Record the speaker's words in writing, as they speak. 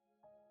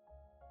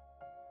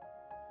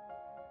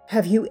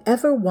Have you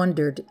ever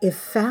wondered if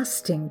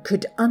fasting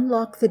could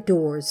unlock the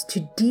doors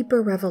to deeper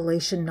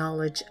revelation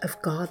knowledge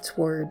of God's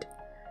Word?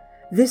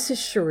 This is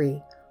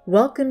Cherie.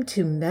 Welcome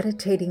to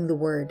Meditating the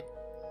Word.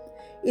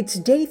 It's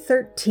day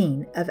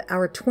 13 of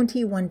our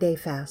 21-day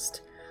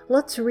fast.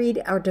 Let's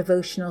read our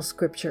devotional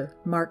scripture,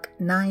 Mark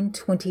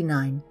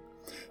 9:29.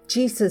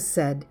 Jesus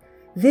said,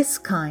 "This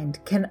kind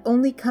can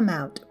only come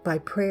out by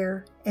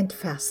prayer and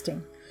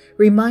fasting,"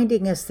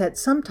 reminding us that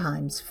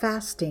sometimes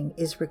fasting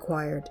is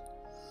required.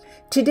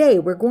 Today,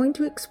 we're going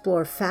to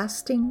explore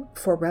fasting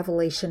for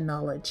revelation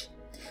knowledge.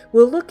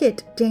 We'll look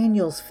at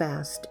Daniel's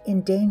fast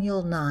in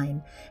Daniel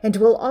 9, and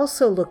we'll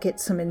also look at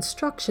some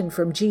instruction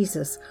from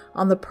Jesus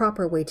on the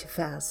proper way to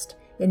fast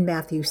in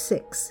Matthew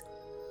 6.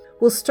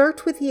 We'll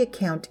start with the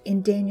account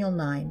in Daniel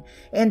 9,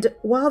 and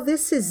while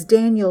this is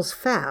Daniel's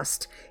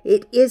fast,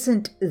 it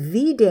isn't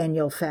the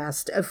Daniel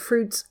fast of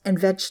fruits and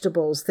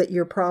vegetables that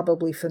you're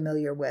probably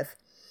familiar with.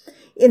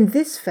 In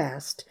this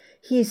fast,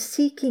 he is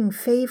seeking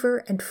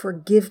favor and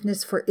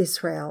forgiveness for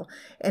Israel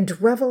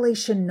and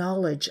revelation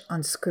knowledge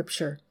on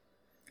Scripture.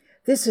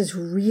 This is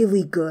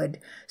really good,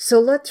 so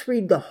let's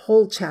read the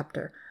whole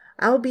chapter.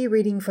 I'll be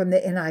reading from the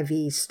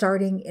NIV,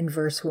 starting in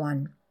verse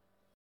 1.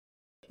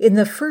 In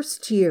the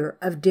first year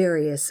of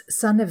Darius,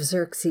 son of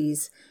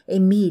Xerxes, a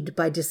Mede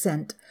by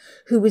descent,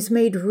 who was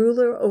made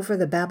ruler over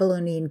the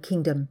Babylonian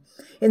kingdom,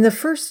 in the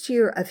first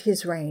year of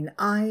his reign,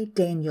 I,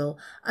 Daniel,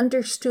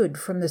 understood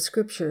from the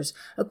scriptures,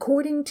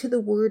 according to the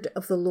word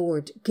of the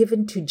Lord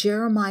given to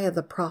Jeremiah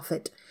the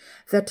prophet,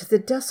 that the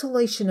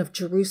desolation of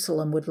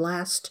Jerusalem would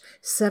last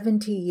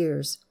 70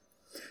 years.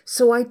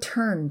 So I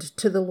turned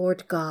to the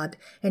Lord God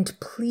and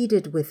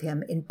pleaded with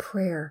him in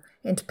prayer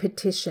and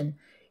petition,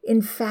 in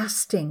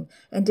fasting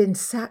and in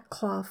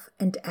sackcloth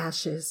and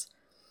ashes.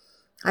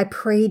 I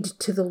prayed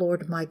to the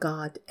Lord my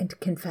God and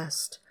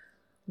confessed,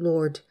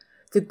 "Lord,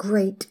 the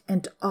great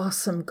and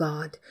awesome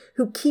God,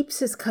 who keeps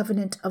his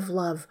covenant of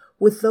love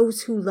with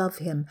those who love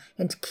him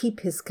and keep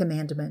his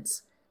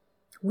commandments.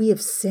 We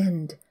have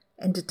sinned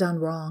and done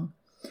wrong.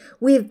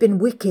 We have been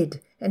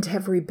wicked and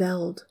have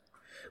rebelled.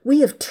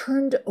 We have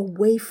turned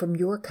away from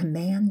your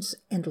commands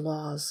and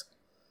laws.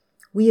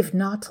 We have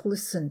not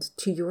listened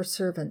to your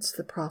servants,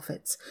 the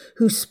prophets,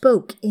 who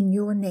spoke in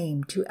your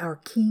name to our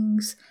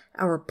kings,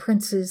 our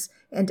princes,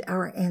 and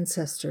our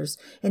ancestors,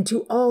 and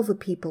to all the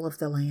people of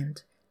the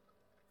land.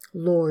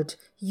 Lord,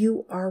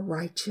 you are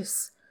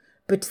righteous,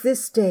 but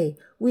this day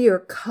we are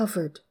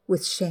covered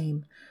with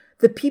shame,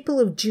 the people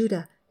of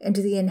Judah and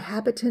the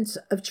inhabitants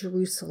of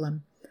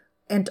Jerusalem,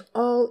 and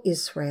all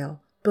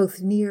Israel,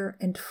 both near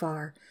and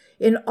far,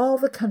 in all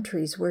the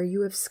countries where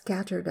you have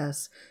scattered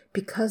us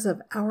because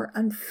of our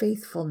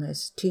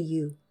unfaithfulness to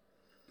you.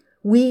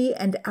 We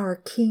and our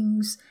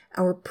kings,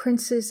 our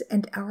princes,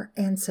 and our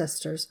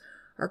ancestors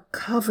are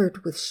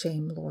covered with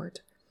shame,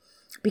 Lord,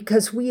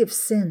 because we have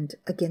sinned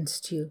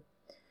against you.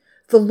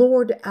 The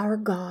Lord our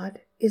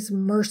God is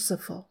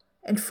merciful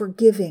and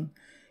forgiving,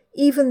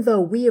 even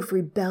though we have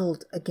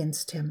rebelled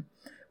against him.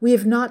 We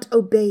have not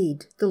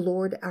obeyed the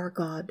Lord our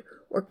God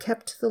or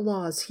kept the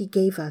laws he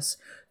gave us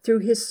through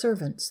his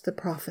servants, the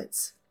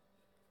prophets.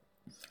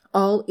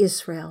 All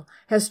Israel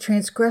has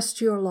transgressed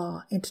your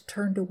law and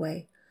turned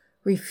away,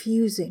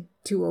 refusing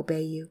to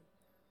obey you.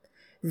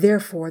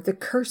 Therefore, the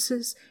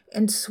curses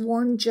and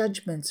sworn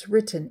judgments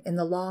written in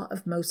the law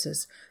of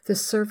Moses, the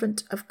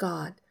servant of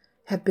God,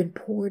 have been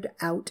poured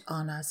out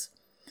on us,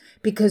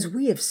 because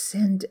we have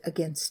sinned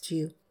against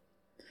you.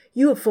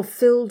 You have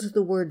fulfilled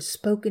the word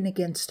spoken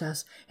against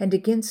us and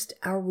against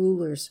our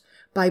rulers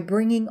by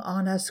bringing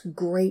on us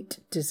great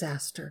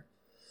disaster.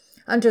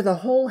 Under the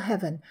whole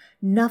heaven,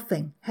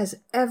 nothing has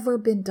ever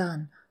been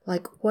done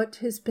like what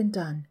has been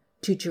done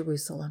to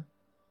Jerusalem.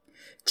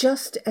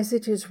 Just as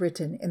it is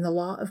written in the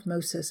law of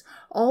Moses,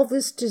 all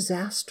this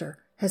disaster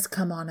has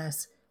come on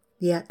us,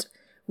 yet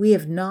we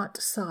have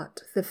not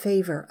sought the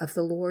favor of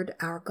the Lord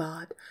our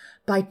God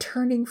by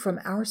turning from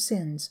our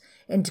sins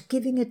and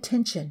giving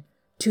attention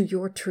to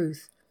your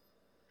truth.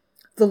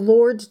 The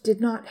Lord did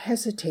not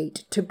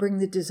hesitate to bring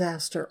the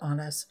disaster on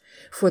us,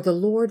 for the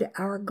Lord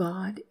our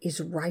God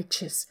is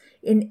righteous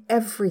in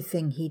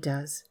everything he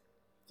does.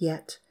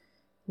 Yet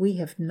we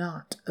have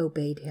not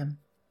obeyed him.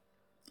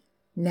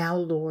 Now,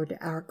 Lord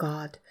our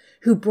God,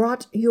 who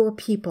brought your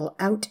people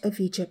out of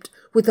Egypt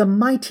with a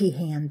mighty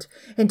hand,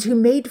 and who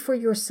made for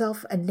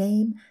yourself a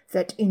name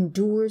that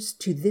endures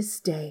to this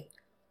day,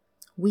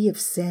 we have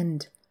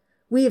sinned,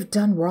 we have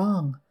done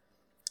wrong.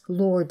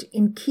 Lord,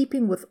 in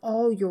keeping with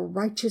all your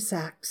righteous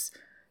acts,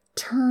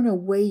 turn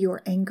away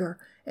your anger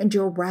and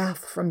your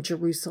wrath from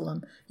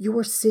Jerusalem,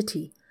 your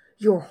city,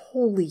 your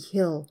holy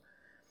hill.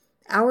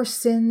 Our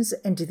sins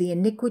and the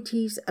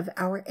iniquities of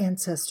our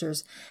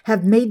ancestors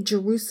have made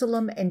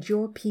Jerusalem and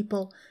your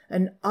people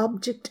an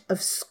object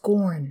of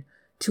scorn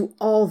to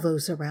all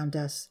those around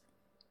us.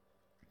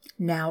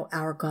 Now,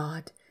 our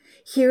God,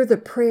 hear the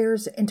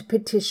prayers and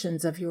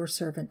petitions of your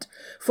servant.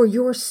 For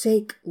your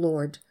sake,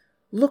 Lord,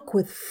 look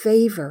with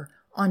favor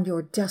on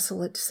your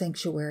desolate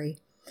sanctuary.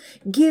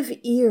 Give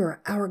ear,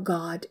 our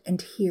God,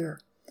 and hear.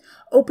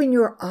 Open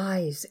your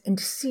eyes and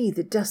see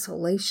the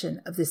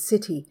desolation of the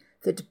city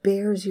that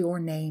bears your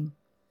name.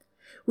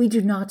 We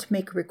do not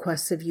make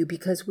requests of you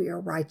because we are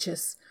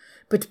righteous,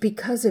 but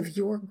because of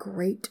your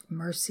great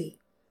mercy.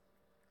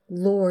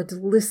 Lord,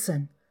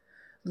 listen.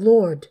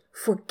 Lord,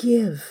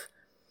 forgive.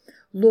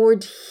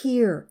 Lord,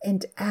 hear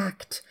and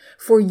act.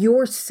 For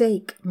your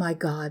sake, my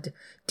God,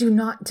 do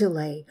not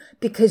delay,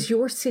 because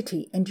your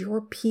city and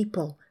your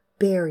people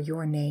bear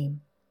your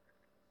name.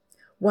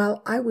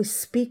 While I was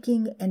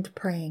speaking and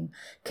praying,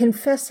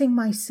 confessing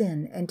my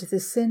sin and the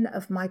sin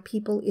of my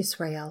people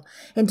Israel,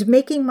 and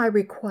making my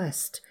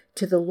request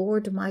to the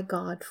Lord my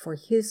God for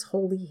his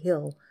holy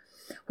hill,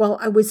 while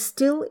I was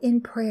still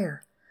in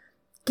prayer,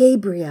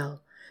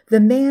 Gabriel, the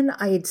man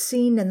I had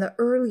seen in the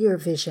earlier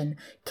vision,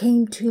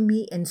 came to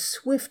me in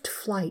swift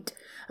flight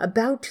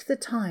about the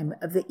time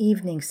of the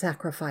evening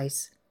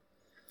sacrifice.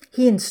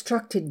 He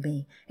instructed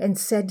me and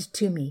said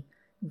to me,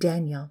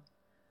 Daniel,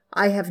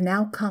 I have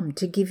now come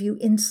to give you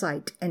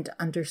insight and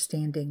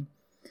understanding.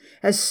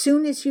 As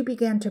soon as you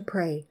began to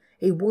pray,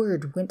 a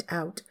word went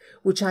out,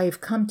 which I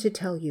have come to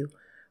tell you,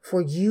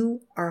 for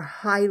you are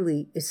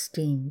highly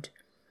esteemed.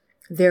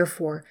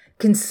 Therefore,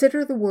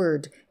 consider the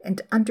word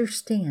and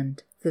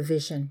understand the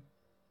vision.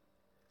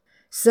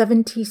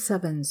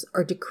 77s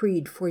are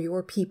decreed for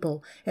your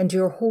people and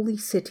your holy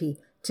city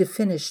to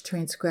finish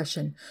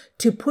transgression,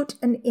 to put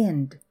an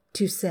end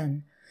to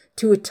sin,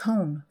 to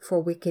atone for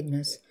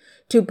wickedness,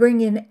 to bring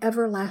in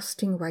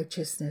everlasting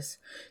righteousness,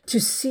 to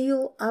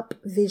seal up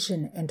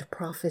vision and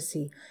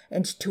prophecy,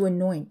 and to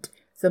anoint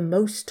the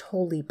most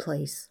holy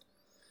place.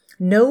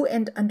 Know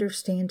and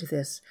understand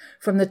this.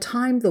 From the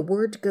time the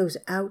word goes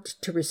out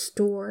to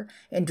restore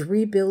and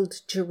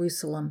rebuild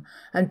Jerusalem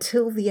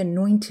until the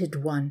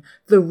Anointed One,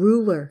 the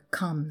ruler,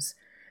 comes,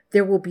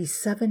 there will be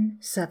 7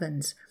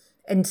 sevens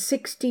and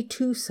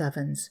 62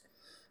 sevens.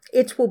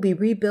 It will be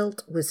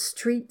rebuilt with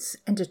streets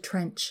and a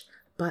trench,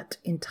 but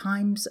in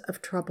times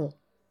of trouble.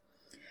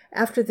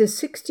 After the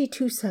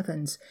 62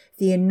 sevens,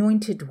 the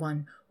Anointed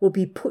One will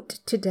be put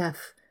to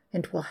death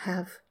and will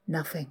have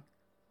nothing.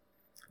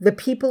 The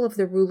people of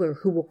the ruler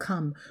who will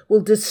come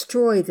will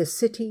destroy the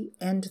city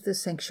and the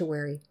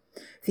sanctuary.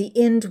 The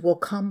end will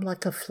come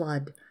like a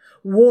flood.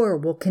 War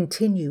will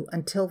continue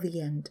until the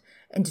end,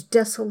 and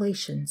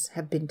desolations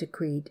have been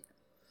decreed.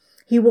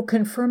 He will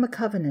confirm a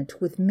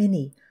covenant with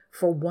many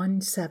for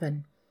 1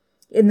 7.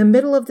 In the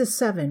middle of the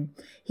 7,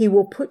 he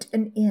will put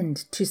an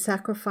end to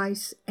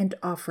sacrifice and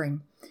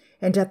offering,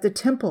 and at the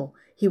temple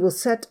he will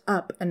set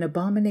up an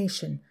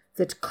abomination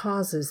that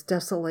causes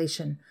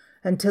desolation,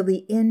 until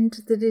the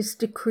end that is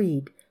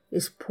decreed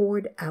is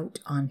poured out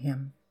on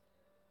him.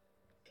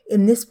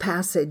 In this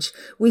passage,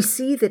 we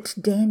see that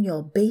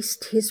Daniel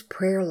based his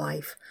prayer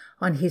life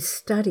on his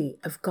study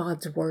of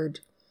God's word.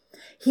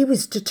 He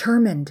was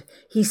determined.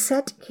 He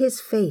set his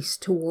face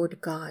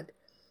toward God,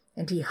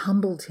 and he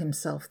humbled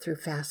himself through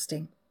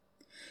fasting.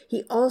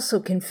 He also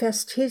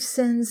confessed his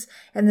sins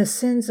and the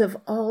sins of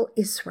all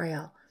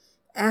Israel,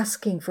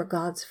 asking for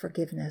God's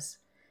forgiveness.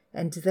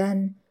 And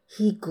then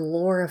he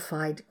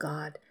glorified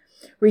God,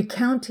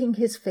 recounting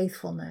his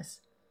faithfulness.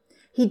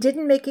 He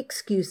didn't make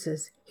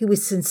excuses. He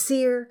was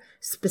sincere,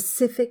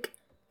 specific,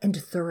 and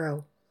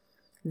thorough.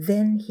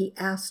 Then he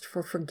asked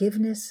for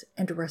forgiveness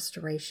and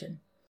restoration.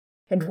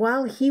 And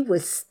while he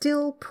was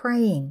still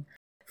praying,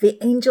 the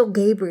angel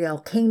Gabriel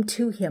came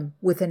to him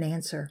with an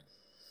answer,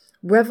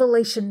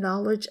 revelation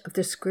knowledge of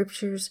the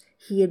scriptures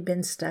he had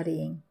been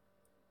studying.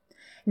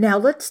 Now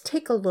let's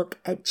take a look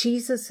at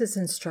Jesus'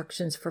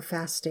 instructions for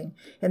fasting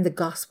in the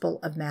Gospel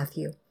of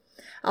Matthew.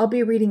 I'll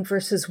be reading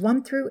verses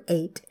 1 through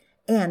 8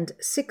 and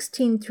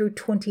 16 through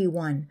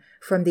 21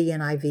 from the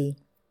NIV.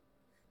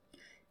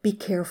 Be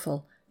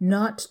careful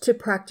not to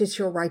practice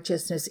your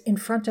righteousness in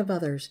front of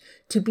others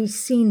to be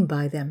seen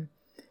by them.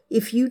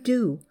 If you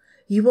do,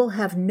 you will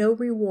have no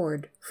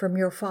reward from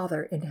your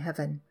Father in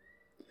heaven.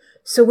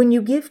 So when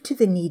you give to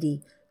the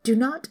needy, do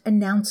not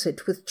announce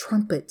it with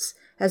trumpets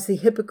as the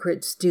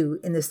hypocrites do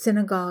in the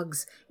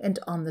synagogues and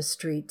on the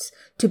streets,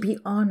 to be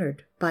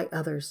honored by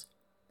others.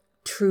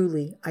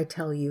 Truly, I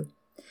tell you,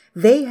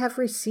 they have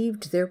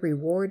received their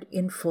reward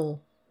in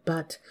full.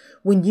 But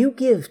when you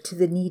give to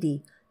the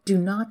needy, do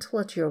not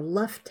let your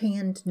left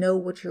hand know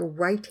what your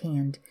right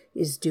hand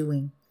is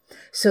doing,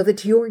 so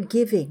that your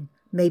giving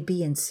may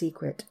be in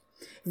secret.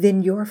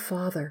 Then your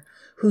Father,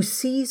 who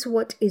sees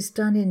what is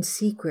done in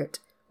secret,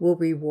 will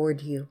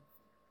reward you.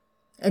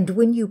 And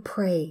when you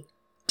pray,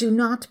 do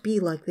not be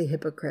like the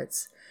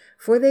hypocrites,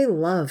 for they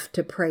love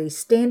to pray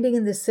standing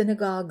in the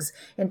synagogues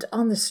and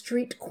on the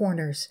street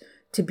corners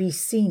to be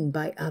seen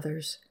by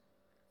others.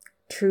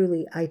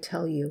 Truly, I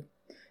tell you,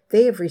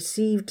 they have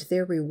received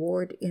their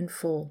reward in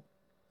full.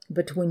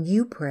 But when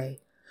you pray,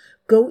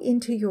 go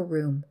into your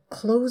room,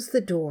 close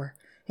the door,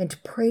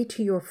 and pray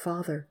to your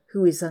Father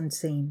who is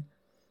unseen.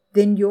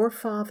 Then your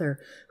Father,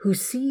 who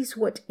sees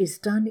what is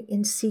done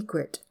in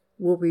secret,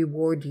 will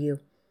reward you.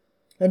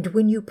 And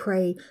when you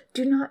pray,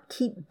 do not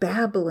keep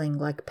babbling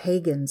like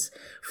pagans,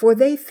 for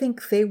they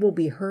think they will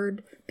be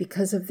heard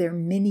because of their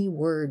many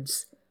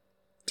words.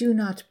 do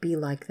not be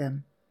like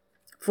them,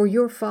 for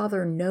your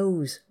Father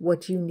knows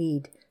what you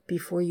need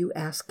before you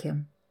ask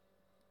him.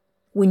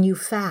 When you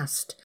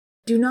fast,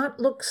 do not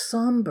look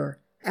somber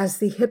as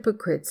the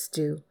hypocrites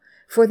do,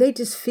 for they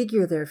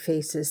disfigure their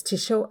faces to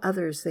show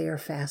others they are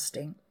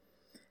fasting.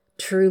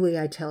 Truly,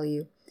 I tell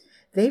you,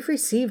 they've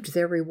received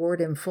their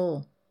reward in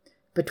full.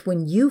 But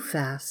when you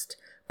fast,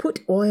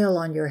 put oil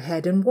on your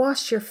head and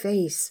wash your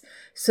face,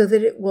 so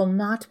that it will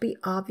not be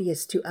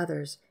obvious to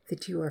others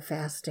that you are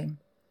fasting,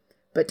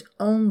 but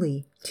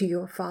only to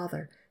your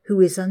Father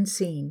who is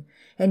unseen,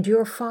 and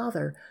your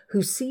Father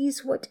who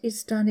sees what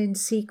is done in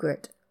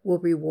secret will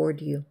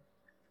reward you.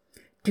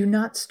 Do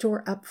not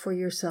store up for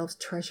yourselves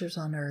treasures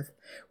on earth,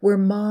 where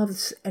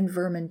moths and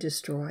vermin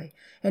destroy,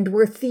 and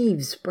where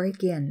thieves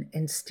break in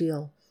and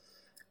steal.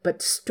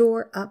 But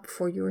store up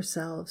for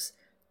yourselves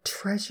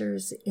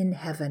treasures in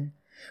heaven,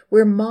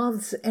 where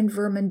moths and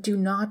vermin do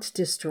not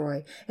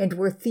destroy, and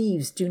where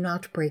thieves do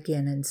not break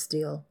in and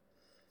steal.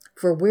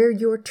 For where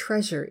your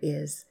treasure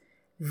is,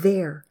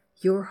 there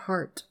your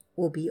heart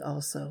will be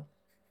also.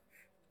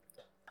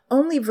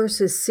 Only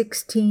verses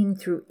 16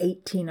 through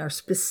 18 are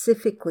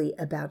specifically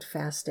about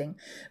fasting,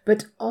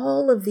 but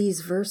all of these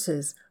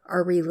verses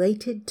are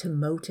related to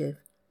motive.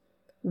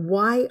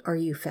 Why are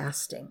you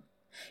fasting?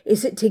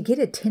 Is it to get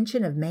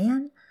attention of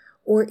man,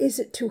 or is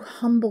it to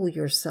humble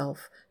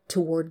yourself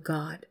toward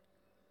God?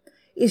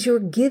 Is your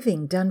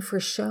giving done for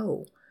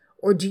show,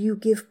 or do you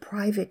give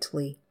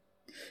privately?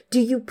 Do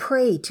you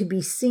pray to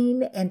be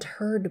seen and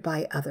heard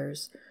by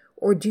others,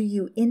 or do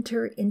you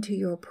enter into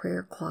your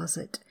prayer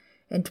closet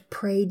and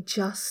pray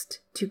just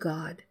to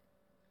God?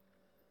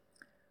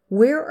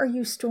 Where are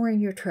you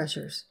storing your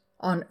treasures?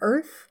 On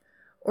earth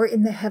or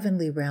in the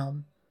heavenly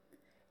realm?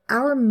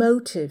 Our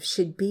motive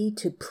should be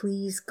to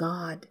please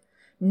God,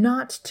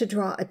 not to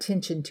draw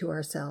attention to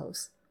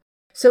ourselves.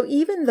 So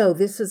even though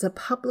this is a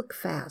public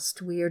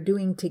fast we are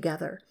doing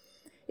together,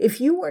 if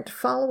you weren't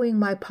following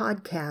my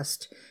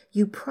podcast,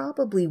 you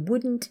probably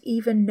wouldn't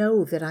even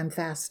know that I'm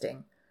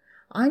fasting.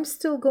 I'm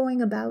still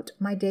going about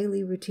my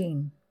daily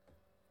routine.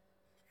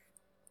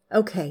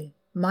 Okay,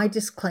 my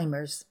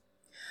disclaimers.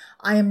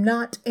 I am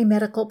not a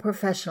medical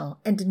professional,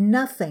 and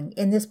nothing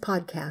in this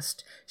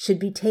podcast should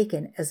be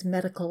taken as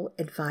medical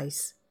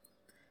advice.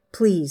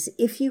 Please,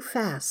 if you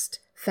fast,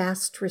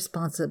 fast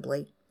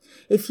responsibly.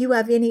 If you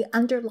have any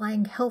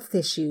underlying health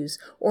issues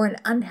or an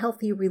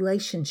unhealthy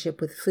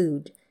relationship with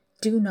food,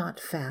 do not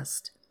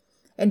fast.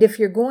 And if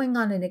you're going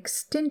on an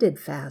extended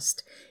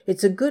fast,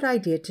 it's a good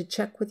idea to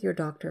check with your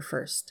doctor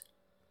first.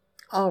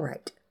 All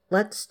right,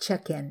 let's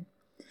check in.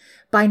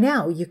 By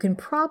now, you can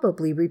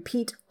probably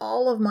repeat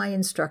all of my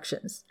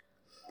instructions.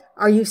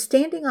 Are you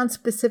standing on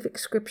specific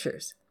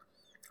scriptures?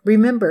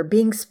 Remember,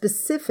 being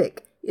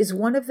specific is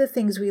one of the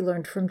things we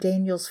learned from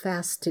Daniel's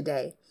fast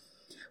today.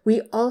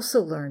 We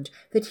also learned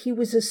that he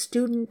was a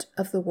student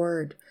of the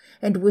Word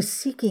and was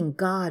seeking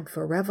God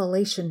for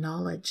revelation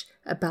knowledge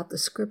about the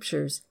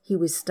scriptures he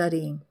was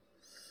studying.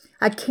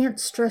 I can't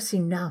stress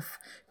enough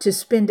to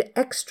spend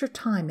extra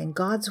time in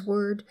God's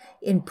Word,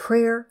 in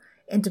prayer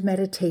and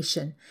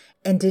meditation,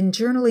 and in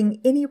journaling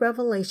any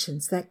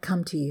revelations that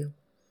come to you.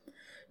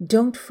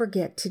 Don't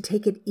forget to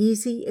take it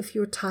easy if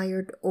you're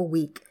tired or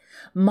weak.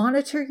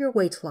 Monitor your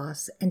weight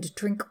loss and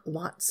drink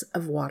lots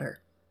of water.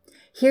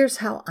 Here's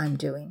how I'm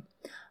doing.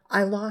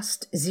 I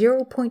lost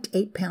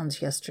 0.8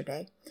 pounds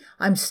yesterday.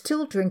 I'm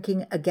still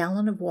drinking a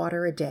gallon of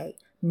water a day,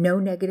 no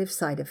negative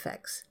side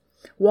effects.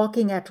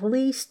 Walking at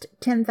least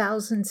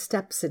 10,000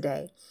 steps a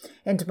day,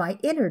 and my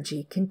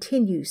energy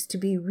continues to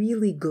be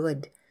really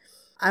good.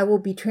 I will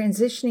be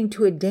transitioning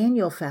to a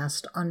Daniel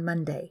fast on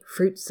Monday,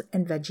 fruits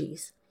and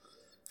veggies.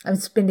 I'm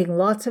spending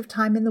lots of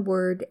time in the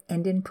Word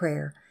and in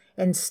prayer,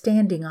 and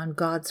standing on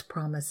God's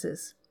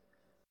promises.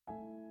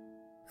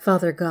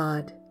 Father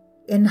God,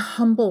 in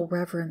humble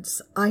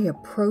reverence, I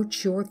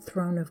approach your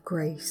throne of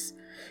grace,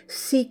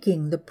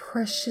 seeking the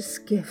precious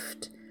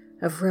gift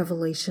of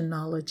revelation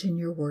knowledge in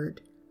your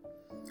Word.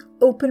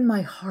 Open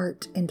my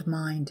heart and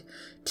mind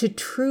to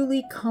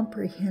truly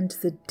comprehend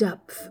the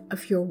depth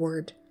of your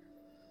Word.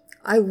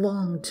 I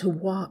long to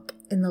walk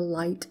in the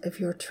light of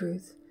your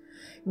truth.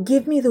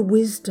 Give me the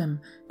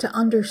wisdom to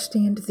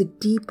understand the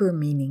deeper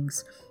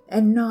meanings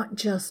and not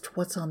just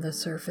what's on the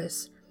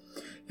surface.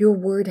 Your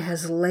Word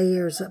has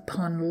layers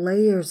upon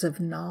layers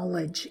of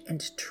knowledge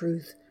and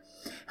truth.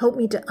 Help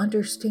me to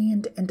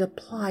understand and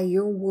apply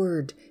your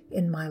Word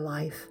in my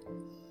life.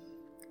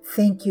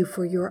 Thank you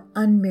for your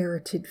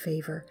unmerited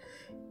favor.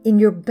 In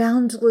your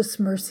boundless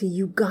mercy,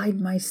 you guide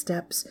my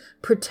steps,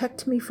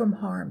 protect me from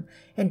harm,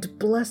 and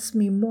bless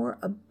me more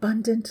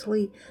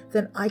abundantly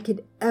than I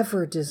could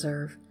ever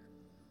deserve.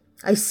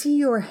 I see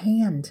your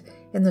hand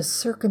in the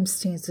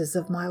circumstances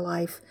of my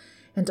life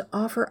and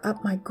offer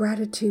up my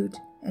gratitude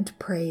and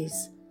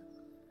praise.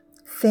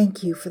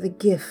 Thank you for the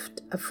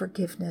gift of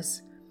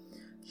forgiveness.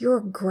 Your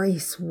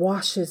grace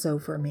washes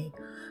over me,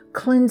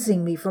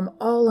 cleansing me from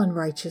all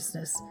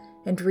unrighteousness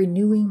and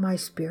renewing my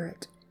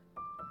spirit.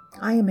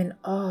 I am in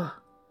awe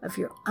of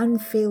your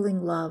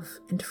unfailing love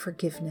and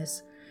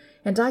forgiveness,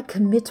 and I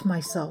commit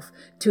myself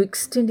to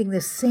extending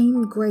the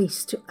same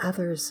grace to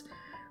others,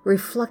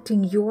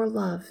 reflecting your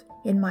love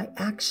in my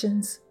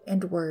actions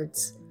and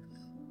words.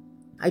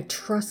 I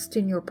trust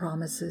in your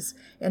promises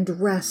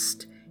and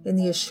rest in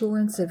the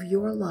assurance of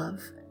your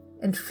love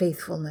and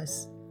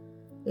faithfulness.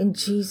 In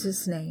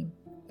Jesus' name,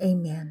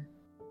 amen.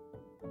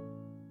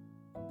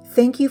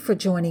 Thank you for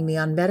joining me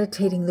on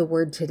Meditating the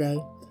Word today.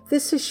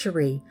 This is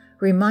Cherie,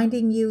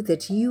 reminding you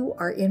that you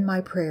are in my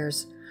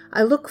prayers.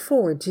 I look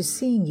forward to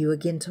seeing you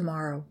again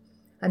tomorrow.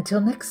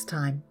 Until next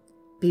time,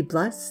 be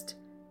blessed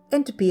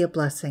and be a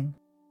blessing.